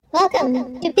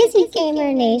Welcome to Busy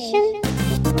Gamer Nation.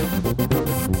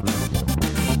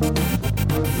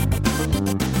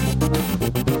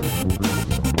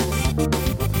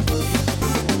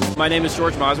 My name is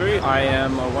George Masri. I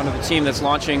am one of the team that's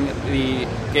launching the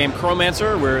game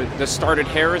Chromancer. We're the Started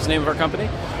Hair is the name of our company.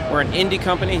 We're an indie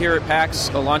company here at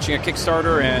PAX, launching a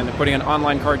Kickstarter and putting an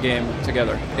online card game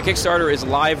together. The Kickstarter is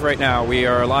live right now. We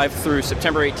are live through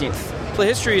September 18th. The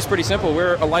history is pretty simple.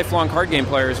 We're a lifelong card game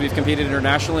players. We've competed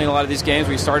internationally in a lot of these games.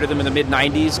 We started them in the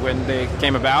mid-90s when they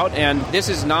came about, and this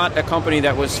is not a company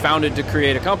that was founded to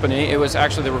create a company. It was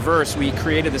actually the reverse. We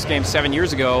created this game 7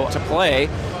 years ago to play,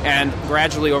 and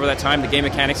gradually over that time the game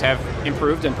mechanics have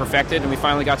improved and perfected, and we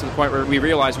finally got to the point where we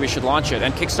realized we should launch it,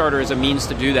 and Kickstarter is a means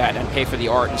to do that and pay for the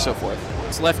art and so forth.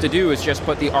 What's left to do is just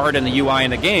put the art and the UI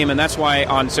in the game, and that's why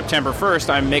on September 1st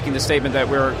I'm making the statement that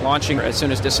we're launching as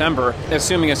soon as December,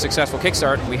 assuming a successful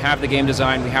Kickstarter. We have the game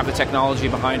design, we have the technology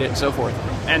behind it, and so forth.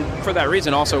 And for that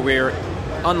reason also we're,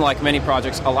 unlike many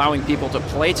projects, allowing people to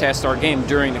playtest our game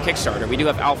during the Kickstarter. We do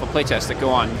have alpha playtests that go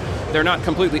on. They're not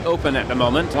completely open at the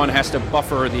moment. One has to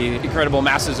buffer the incredible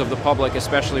masses of the public,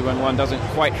 especially when one doesn't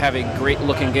quite have a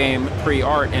great-looking game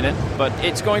pre-art in it. But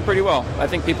it's going pretty well. I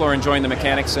think people are enjoying the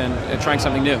mechanics and trying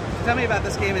something new. Tell me about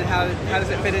this game and how does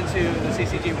it fit into the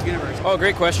CCG universe? Oh,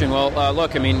 great question. Well,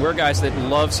 look, I mean, we're guys that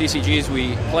love CCGs.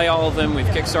 We play all of them. We've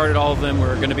Kickstarted all of them.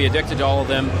 We're going to be addicted to all of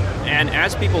them. And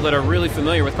as people that are really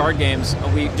familiar with card games,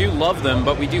 we do love them,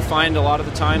 but we do find a lot of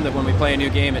the time that when we play a new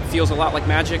game, it feels a lot like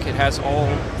Magic. It has all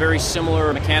very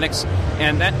similar mechanics,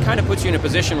 and that kind of puts you in a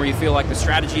position where you feel like the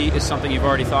strategy is something you've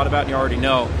already thought about and you already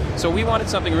know. So we wanted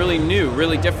something really new,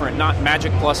 really different, not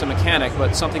Magic plus a mechanic,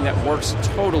 but something that works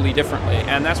totally differently.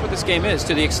 And that's what this game is,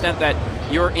 to the extent that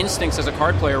your instincts as a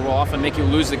card player will often make you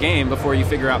lose the game before you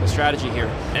figure out the strategy here.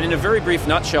 And in a very brief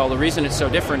nutshell, the reason it's so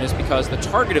different is because the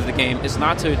target of the game is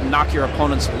not to knock your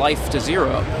opponent's life to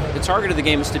zero. The target of the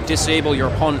game is to disable your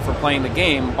opponent from playing the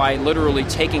game by literally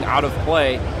taking out of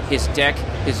play his deck,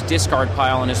 his discard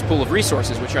pile, and his pool of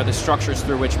resources, which are the structures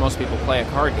through which most people play a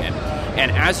card game.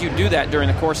 And as you do that during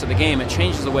the course of the game, it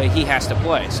changes the way he has to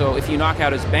play. So if you knock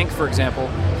out his bank, for example,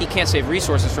 he can't save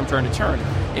resources from turn to turn.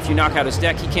 If you knock out his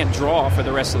deck, he can't draw for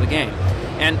the rest of the game.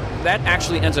 And that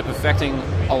actually ends up affecting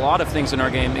a lot of things in our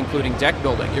game, including deck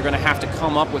building. You're going to have to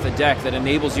come up with a deck that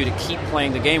enables you to keep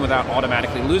playing the game without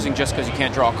automatically losing just because you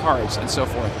can't draw cards, and so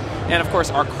forth. And of course,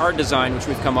 our card design, which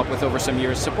we've come up with over some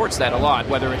years, supports that a lot,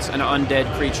 whether it's an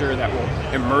undead creature that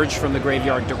will emerge from the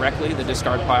graveyard directly, the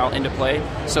discard pile, into play,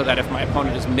 so that if my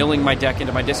opponent is milling my deck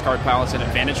into my discard pile, it's an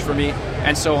advantage for me,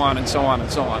 and so on, and so on,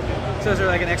 and so on. So is there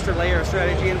like an extra layer of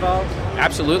strategy involved?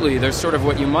 Absolutely. There's sort of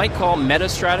what you might call meta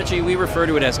strategy. We refer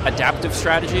to it as adaptive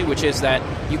strategy, which is that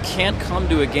you can't come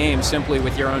to a game simply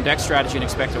with your own deck strategy and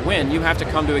expect to win. You have to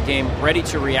come to a game ready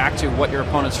to react to what your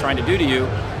opponent's trying to do to you.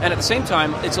 And at the same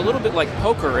time, it's a little bit like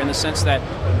poker in the sense that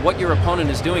what your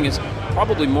opponent is doing is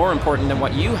probably more important than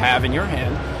what you have in your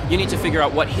hand. You need to figure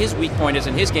out what his weak point is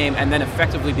in his game and then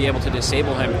effectively be able to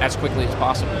disable him as quickly as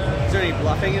possible. Is there any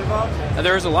bluffing involved?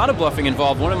 There is a lot of bluffing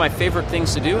involved. One of my favorite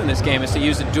things to do in this game is to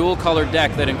use a dual-colored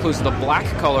deck that includes the black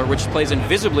color, which plays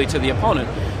invisibly to the opponent.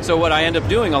 So what I end up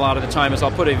doing a lot of the time is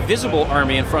I'll put a visible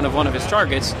army in front of one of his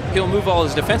targets, he'll move all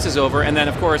his defenses over, and then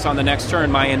of course on the next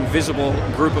turn my invisible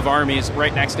group of armies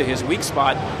right next to his weak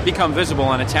spot become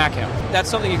visible and attack him. That's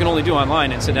something you can only do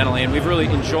online, incidentally, and we've really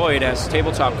enjoyed as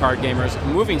tabletop card gamers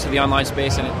moving to the online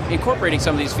space and incorporating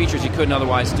some of these features you couldn't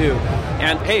otherwise do.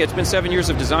 And hey, it's been 7 years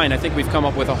of design. I think we've come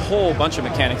up with a whole bunch of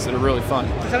mechanics that are really fun.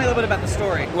 So tell me a little bit about the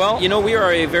story. Well, you know, we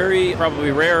are a very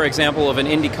probably rare example of an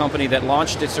indie company that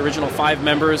launched its original 5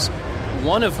 members,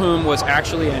 one of whom was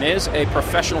actually and is a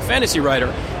professional fantasy writer.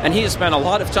 And he has spent a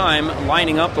lot of time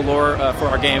lining up the lore for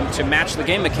our game to match the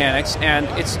game mechanics, and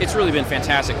it's really been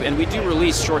fantastic. And we do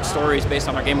release short stories based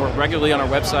on our game world regularly on our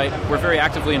website. We're very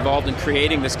actively involved in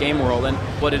creating this game world, and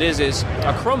what it is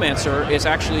a Chromancer is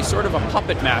actually sort of a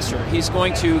puppet master. He's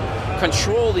going to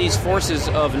control these forces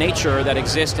of nature that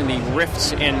exist in the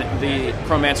rifts in the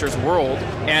Chromancer's world,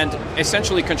 and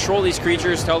essentially control these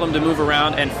creatures, tell them to move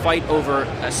around, and fight over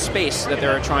a space that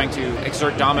they're trying to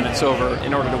exert dominance over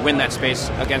in order to win that space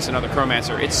against another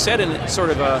Chromancer. It's set in sort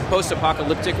of a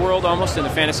post-apocalyptic world, almost in a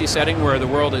fantasy setting, where the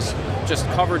world is just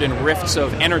covered in rifts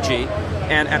of energy,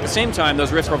 and at the same time,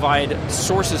 those rifts provide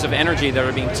sources of energy that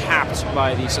are being tapped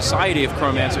by the society of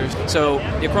Chromancers. So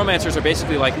the Chromancers are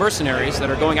basically like mercenaries that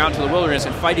are going out into the wilderness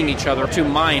and fighting each other to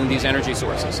mine these energy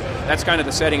sources. That's kind of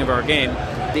the setting of our game.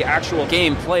 The actual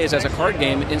game plays as a card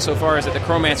game insofar as that the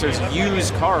Chromancers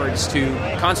use cards to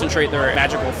concentrate their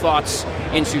magical thoughts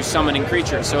into summoning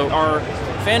creatures. So our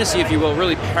fantasy, if you will,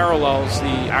 really parallels the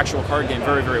actual card game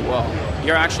very, very well.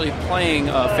 You're actually playing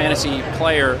a fantasy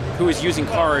player who is using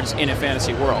cards in a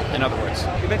fantasy world, in other words.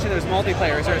 You mentioned there's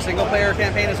multiplayer. Is there a single-player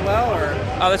campaign as well? Or?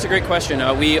 That's a great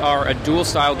question. We are a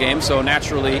dual-style game, so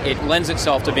naturally it lends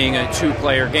itself to being a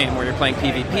two-player game where you're playing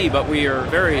PvP, but we are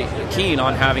very keen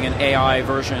on having an AI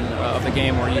version of the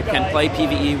game where you can play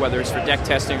PvE, whether it's for deck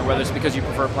testing or whether it's because you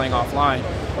prefer playing offline.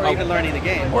 Or even learning the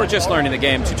game. Or just learning the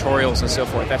game, tutorials and so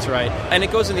forth, that's right. And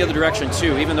it goes in the other direction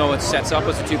too. Even though it sets up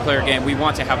as a two-player game, we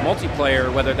want to have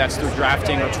multiplayer, whether that's through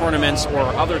drafting or tournaments or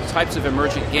other types of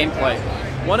emergent gameplay.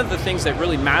 One of the things that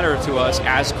really matter to us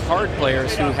as card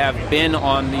players who have been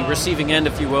on the receiving end,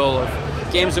 if you will, of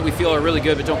games that we feel are really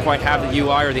good but don't quite have the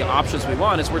UI or the options we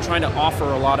want, is we're trying to offer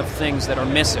a lot of things that are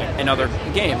missing in other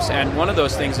games. And one of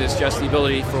those things is just the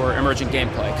ability for emergent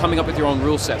gameplay, coming up with your own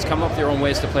rule sets, coming up with your own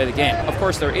ways to play the game. Of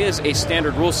course, there is a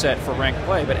standard rule set for ranked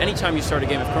play, but anytime you start a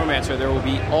game of Chromancer, there will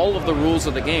be all of the rules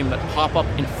of the game that pop up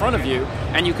in front of you,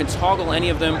 and you can toggle any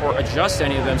of them or adjust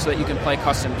any of them so that you can play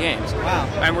custom games. Wow.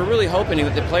 And we're really hoping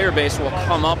that the player base will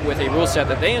come up with a rule set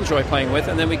that they enjoy playing with,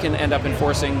 and then we can end up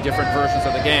enforcing different versions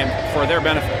of the game for their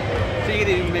benefit. So you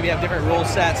can maybe have different rule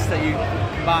sets that you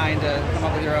combine to come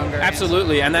up with your own variants.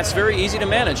 Absolutely, and that's very easy to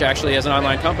manage actually as an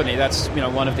online company. That's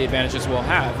one of the advantages we'll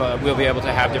have. We'll be able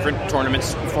to have different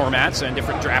tournaments formats and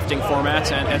different drafting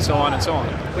formats and so on and so on.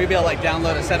 Will you be able to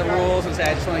download a set of rules and say,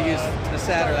 I just want to use this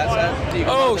set or that set?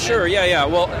 Oh, sure, yeah.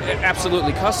 Well,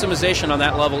 absolutely. Customization on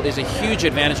that level is a huge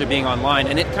advantage of being online,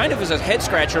 and it kind of is a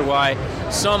head-scratcher why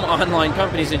some online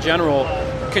companies in general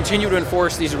continue to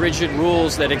enforce these rigid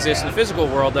rules that exist in the physical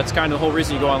world. That's kind of the whole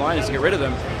reason you go online, is to get rid of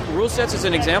them. Rule sets is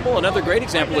an example. Another great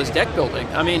example is deck building.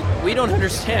 I mean, we don't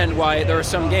understand why there are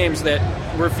some games that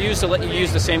refuse to let you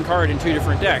use the same card in two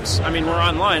different decks. I mean, we're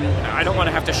online. I don't want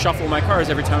to have to shuffle my cards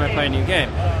every time I play a new game.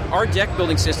 Our deck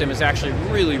building system is actually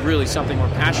really, really something we're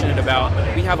passionate about.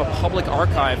 We have a public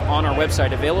archive on our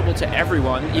website available to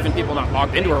everyone, even people not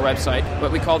logged into our website,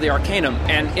 what we call the Arcanum.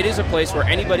 And it is a place where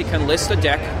anybody can list a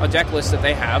deck list that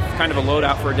they have, kind of a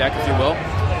loadout for a deck, if you will.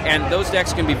 And those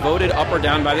decks can be voted up or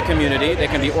down by the community. They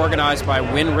can be organized by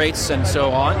win rates and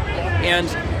so on. And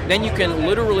then you can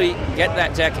literally get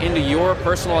that deck into your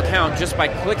personal account just by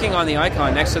clicking on the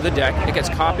icon next to the deck. It gets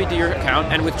copied to your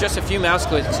account, and with just a few mouse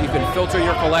clicks, you can filter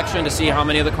your collection to see how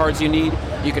many of the cards you need.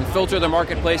 You can filter the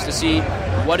marketplace to see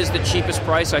what is the cheapest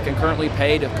price I can currently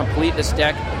pay to complete this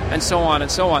deck, and so on and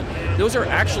so on. Those are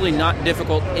actually not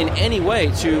difficult in any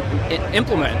way to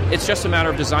implement. It's just a matter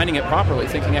of designing it properly,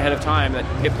 thinking ahead of time that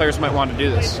players might want to do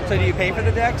this. So do you pay for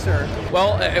the decks, or?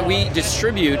 Well, we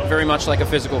distribute very much like a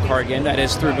physical card game, that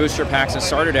is through booster packs and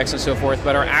starter decks and so forth,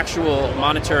 but our actual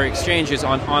monetary exchange is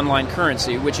on online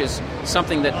currency, which is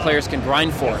something that players can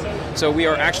grind for. So we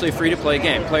are actually a free-to-play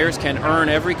game. Players can earn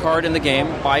every card in the game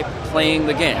by playing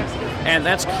the game. And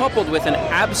that's coupled with an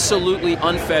absolutely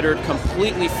unfettered,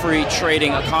 completely free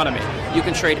trading economy. You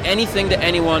can trade anything to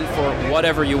anyone for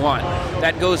whatever you want.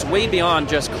 That goes way beyond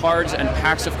just cards and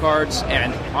packs of cards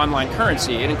and online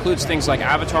currency. It includes things like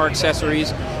avatar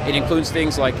accessories. It includes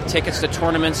things like tickets to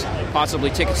tournaments, possibly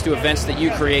tickets to events that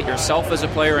you create yourself as a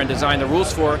player and design the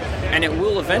rules for. And it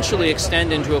will eventually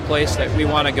extend into a place that we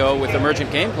want to go with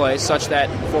emergent gameplay, such that,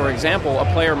 for example, a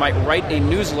player might write a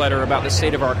newsletter about the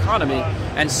state of our economy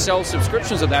and sell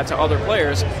subscriptions of that to other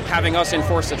players, having us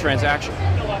enforce the transaction.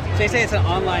 So you say it's an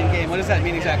online game. What does that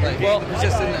mean exactly? Well,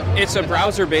 it's a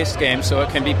browser-based game, so it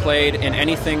can be played in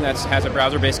anything that has a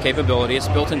browser-based capability. It's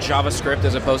built in JavaScript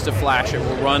as opposed to Flash. It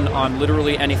will run on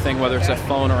literally anything, whether it's a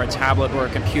phone or a tablet or a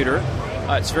computer.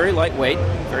 It's very lightweight,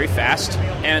 very fast,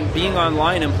 and being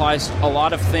online implies a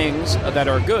lot of things that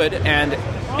are good, and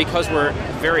because we're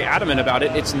very adamant about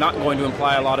it, it's not going to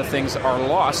imply a lot of things are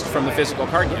lost from the physical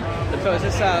card game. So is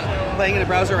this playing in a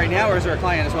browser right now, or is there a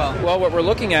client as well? Well, what we're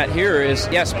looking at here is,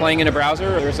 yes, playing in a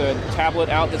browser. There's a tablet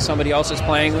out that somebody else is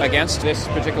playing against this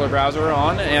particular browser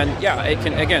on, and yeah, it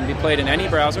can, again, be played in any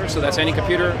browser, so that's any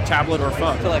computer, tablet, or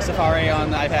phone. So like Safari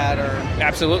on the iPad, or?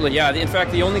 Absolutely, yeah. In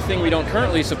fact, the only thing we don't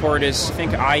currently support is, I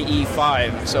think,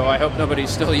 IE5, so I hope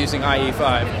nobody's still using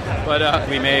IE5, but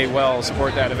we may well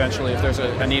support that eventually if there's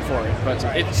a need for it. But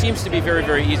it seems to be very,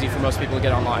 very easy for most people to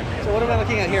get online. So what am I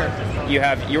looking at here? You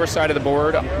have your side of the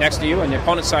board next to you and the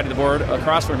opponent's side of the board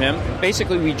across from him.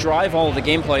 Basically, we drive all of the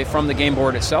gameplay from the game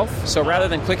board itself. So rather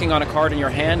than clicking on a card in your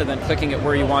hand and then clicking it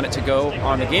where you want it to go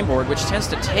on the game board, which tends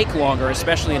to take longer,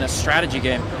 especially in a strategy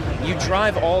game, you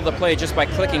drive all the play just by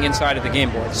clicking inside of the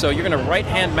game board. So you're going to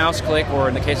right-hand mouse click, or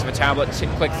in the case of a tablet,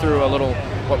 click through a little,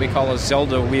 what we call a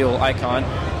Zelda wheel icon,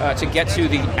 to get to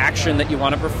the action that you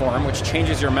want to perform, which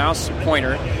changes your mouse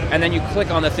pointer, and then you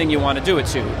click on the thing you want to do it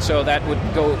to. So that would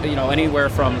go, anywhere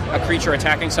from a creature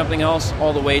attacking something else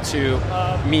all the way to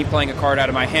me playing a card out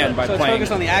of my hand by playing. So it's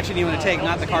focused on the action you want to take,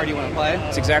 not the card you want to play?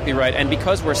 That's exactly right. And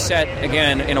because we're set,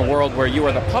 again, in a world where you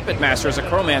are the puppet master as a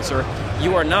Chromancer,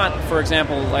 you are not, for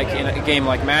example, like in a game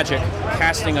like Magic,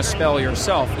 casting a spell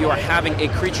yourself. You are having a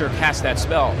creature cast that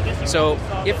spell. So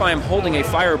if I'm holding a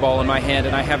fireball in my hand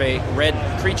and I have a red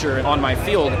creature on my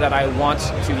field that I want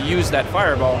to use that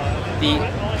fireball, the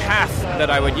path that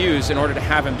I would use in order to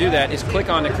have him do that is click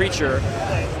on the creature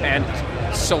and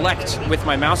select with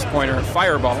my mouse pointer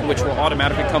Fireball, which will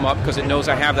automatically come up because it knows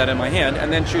I have that in my hand,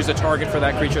 and then choose a target for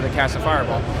that creature to cast a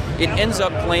Fireball. It ends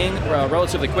up playing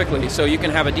relatively quickly, so you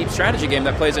can have a deep strategy game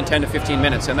that plays in 10 to 15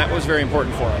 minutes, and that was very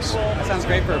important for us. That sounds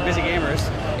great for busy gamers.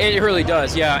 It really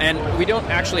does, yeah, and we don't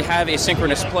actually have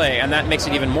asynchronous play, and that makes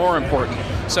it even more important.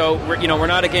 So we're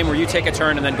not a game where you take a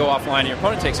turn and then go offline and your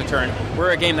opponent takes a turn.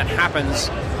 We're a game that happens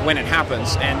when it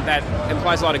happens, and that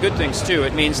implies a lot of good things too.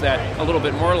 It means that a little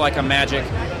bit more like a Magic,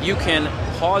 you can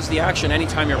pause the action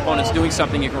anytime your opponent's doing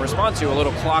something you can respond to. A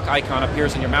little clock icon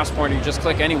appears in your mouse pointer, you just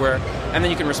click anywhere, and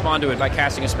then you can respond to it by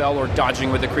casting a spell or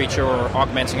dodging with the creature or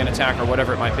augmenting an attack or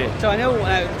whatever it might be. So I know when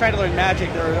I tried to learn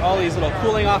Magic, there are all these little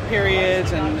cooling off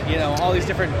periods and all these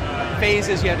different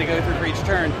phases you have to go through for each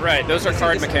turn. Right, those are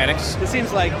card mechanics. It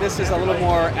seems like this is a little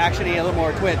more actiony, a little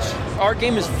more twitch. Our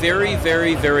game is very,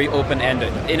 very, very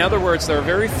open-ended. In other words, there are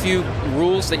very few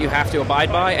rules that you have to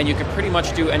abide by, and you can pretty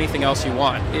much do anything else you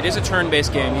want. It is a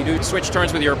turn-based game. You do switch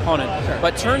turns with your opponent,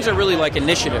 but turns are really like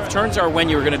initiative. Turns are when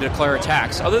you're going to declare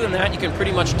attacks. Other than that, you can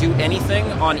pretty much do anything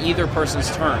on either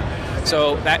person's turn.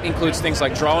 So that includes things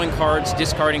like drawing cards,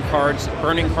 discarding cards,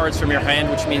 burning cards from your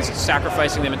hand, which means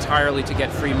sacrificing them entirely to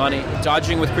get free money,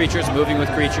 dodging with creatures, moving with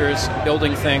creatures,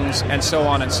 building things, and so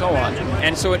on and so on.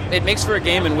 And so it makes for a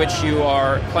game in which you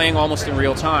are playing almost in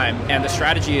real time, and the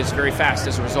strategy is very fast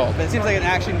as a result. But it seems like an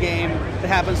action game that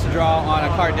happens to draw on a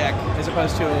card deck as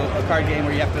opposed to a card game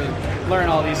where you have to learn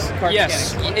all these card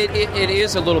mechanics. Yes, it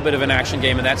is a little bit of an action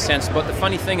game in that sense, but the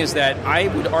funny thing is that I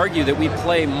would argue that we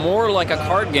play more like a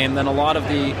card game than a lot of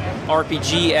the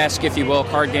RPG-esque, if you will,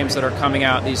 card games that are coming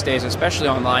out these days, especially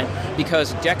online,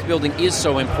 because deck building is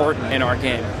so important in our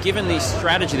game. Given the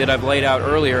strategy that I've laid out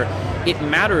earlier, it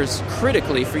matters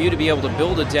critically for you to be able to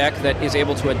build a deck that is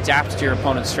able to adapt to your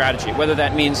opponent's strategy. Whether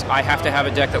that means I have to have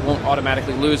a deck that won't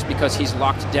automatically lose because he's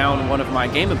locked down one of my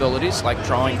game abilities, like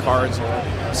drawing cards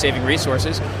or saving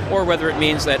resources, or whether it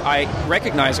means that I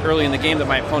recognize early in the game that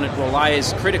my opponent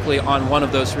relies critically on one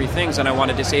of those three things and I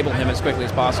want to disable him as quickly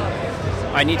as possible.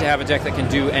 I need to have a deck that can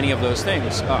do any of those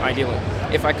things, ideally.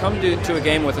 If I come to a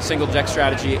game with a single deck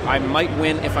strategy, I might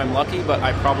win if I'm lucky, but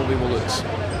I probably will lose.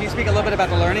 Can you speak a little bit about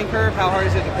the learning curve? How hard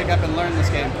is it to pick up and learn this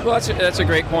game? Well, that's a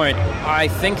great point. I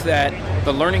think that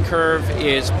the learning curve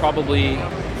is probably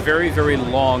very, very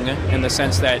long in the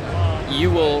sense that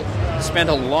you will spend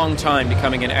a long time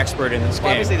becoming an expert in this game.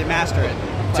 Obviously, to master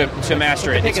it. To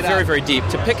master it. It's very, very deep.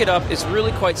 To pick it up is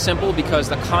really quite simple because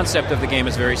the concept of the game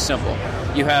is very simple.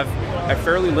 You have a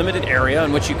fairly limited area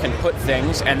in which you can put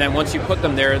things, and then once you put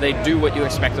them there, they do what you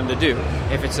expect them to do.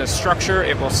 If it's a structure,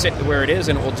 it will sit where it is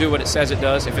and it will do what it says it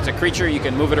does. If it's a creature, you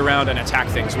can move it around and attack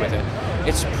things with it.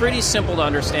 It's pretty simple to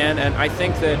understand, and I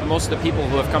think that most of the people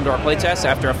who have come to our playtests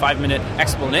after a 5-minute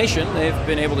explanation, they've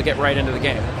been able to get right into the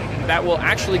game. That will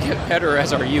actually get better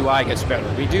as our UI gets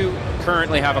better. We do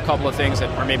currently have a couple of things that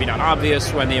are maybe not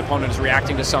obvious when the opponent is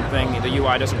reacting to something. The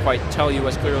UI doesn't quite tell you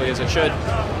as clearly as it should.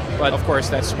 But of course,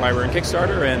 that's why we're in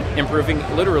Kickstarter and improving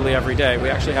literally every day.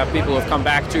 We actually have people who have come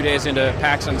back 2 days into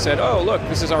PAX and said, oh, look,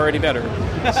 this is already better.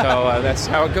 So that's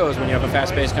how it goes when you have a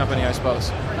fast-paced company, I suppose.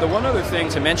 The one other thing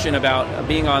to mention about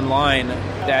being online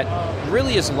that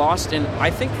really is lost in,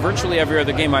 I think, virtually every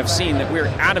other game I've seen that we're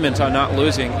adamant on not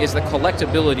losing is the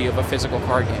collectability of a physical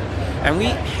card game. And we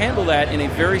handle that in a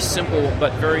very simple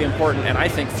but very important and I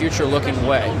think future-looking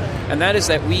way. And that is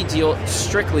that we deal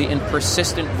strictly in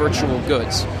persistent virtual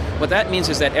goods. What that means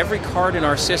is that every card in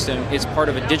our system is part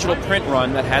of a digital print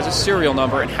run that has a serial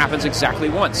number and happens exactly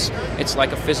once. It's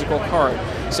like a physical card.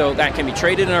 So that can be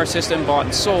traded in our system, bought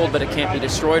and sold, but it can't be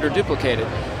destroyed or duplicated.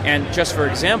 And just for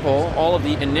example, all of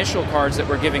the initial cards that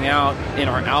we're giving out in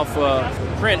our alpha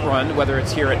print run, whether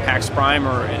it's here at PAX Prime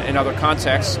or in other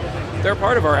contexts, they're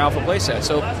part of our alpha playset.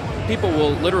 So people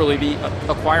will literally be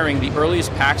acquiring the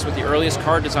earliest packs with the earliest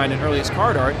card design and earliest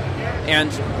card art, and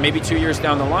maybe 2 years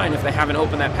down the line, if they haven't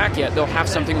opened that pack yet, they'll have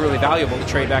something really valuable to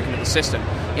trade back into the system.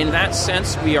 In that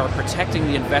sense, we are protecting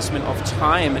the investment of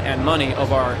time and money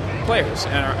of our players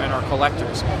and our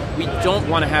collectors. We don't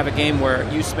want to have a game where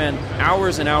you spend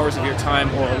hours and hours of your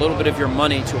time or a little bit of your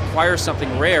money to acquire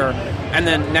something rare, and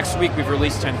then next week we've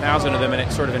released 10,000 of them and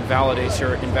it sort of invalidates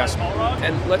your investment.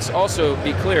 And let's also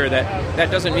be clear that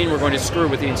that doesn't mean we're going to screw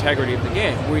with the integrity of the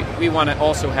game. We want to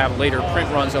also have later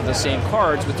print runs of the same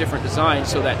cards with different designs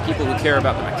so that people who care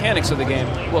about the mechanics of the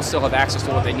game will still have access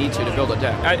to what they need to build a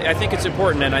deck. I think it's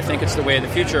important, and I think it's the way of the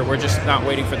future. We're just not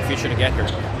waiting for the future to get here.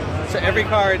 So every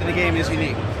card in the game is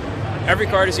unique? Every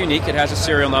card is unique. It has a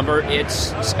serial number.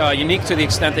 It's unique to the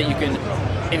extent that you can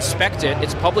inspect it.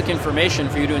 It's public information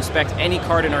for you to inspect any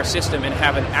card in our system and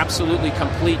have an absolutely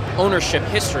complete ownership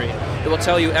history. It will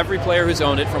tell you every player who's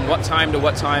owned it, from what time to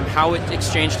what time, how it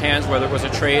exchanged hands, whether it was a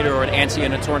trade or an ante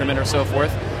in a tournament or so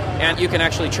forth. And you can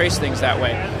actually trace things that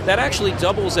way. That actually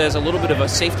doubles as a little bit of a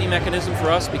safety mechanism for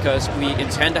us, because we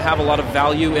intend to have a lot of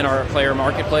value in our player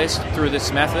marketplace through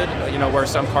this method, where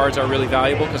some cards are really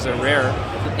valuable because they're rare.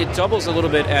 It doubles a little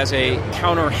bit as a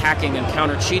counter-hacking and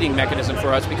counter-cheating mechanism for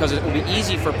us, because it will be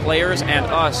easy for players and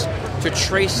us to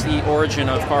trace the origin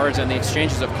of cards and the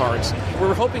exchanges of cards.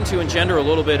 We're hoping to engender a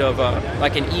little bit of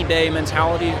like an eBay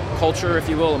mentality, culture, if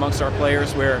you will, amongst our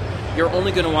players, where you're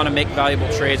only going to want to make valuable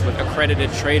trades with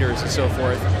accredited traders and so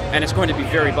forth, and it's going to be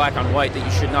very black on white that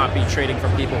you should not be trading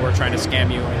from people who are trying to scam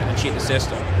you and cheat the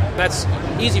system. That's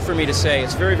easy for me to say.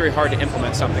 It's very, very hard to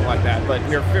implement something like that, but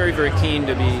we're very, very keen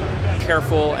to be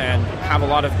careful and have a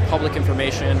lot of public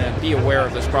information and be aware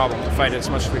of this problem to fight it as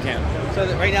much as we can. So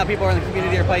right now people in the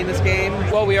community are playing this game?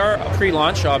 Well, we are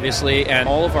pre-launch, obviously, and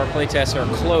all of our playtests are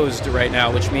closed right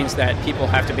now, which means that people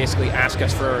have to basically ask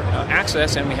us for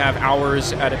access, and we have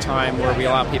hours at a time where we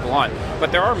allow people on.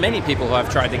 But there are many people who have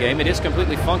tried the game. It is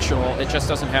completely functional. It just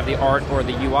doesn't have the art or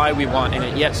the UI we want in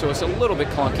it yet, so it's a little bit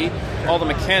clunky. All the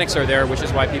mechanics are there, which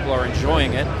is why people are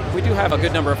enjoying it. We do have a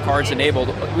good number of cards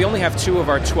enabled. We only have 2 of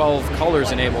our 12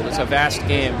 colors enabled. It's a vast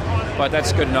game, but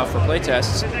that's good enough for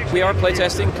playtests. We are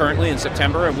playtesting currently in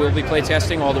September, and we'll be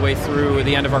playtesting all the way through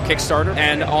the end of our Kickstarter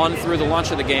and on through the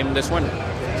launch of the game this winter.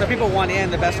 So if people want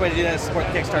in, the best way to do that is support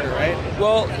the Kickstarter, right?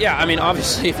 Well, yeah, I mean,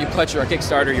 obviously, if you pledge our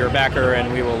Kickstarter, you're a backer,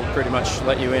 and we will pretty much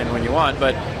let you in when you want,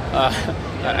 but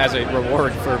as a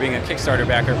reward for being a Kickstarter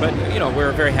backer. But,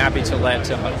 we're very happy to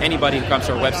let anybody who comes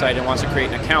to our website and wants to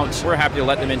create an account, we're happy to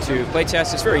let them into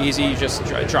playtest. It's very easy. You just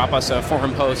drop us a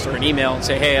forum post or an email and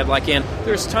say, hey, I'd like in.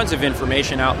 There's tons of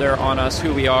information out there on us,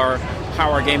 who we are, how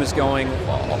our game is going,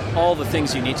 all the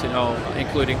things you need to know,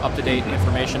 including up-to-date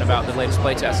information about the latest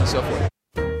playtests and so forth.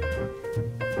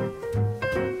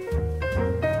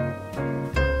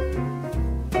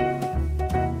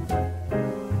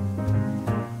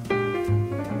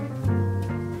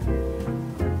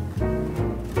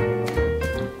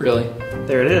 Really?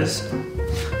 There it is.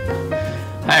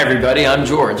 Hi everybody, I'm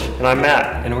George. And I'm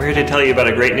Matt, and we're here to tell you about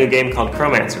a great new game called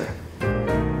Chromancer.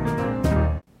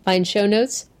 Find show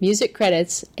notes, music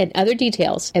credits, and other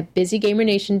details at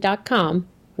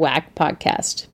busygamernation.com/WAC podcast.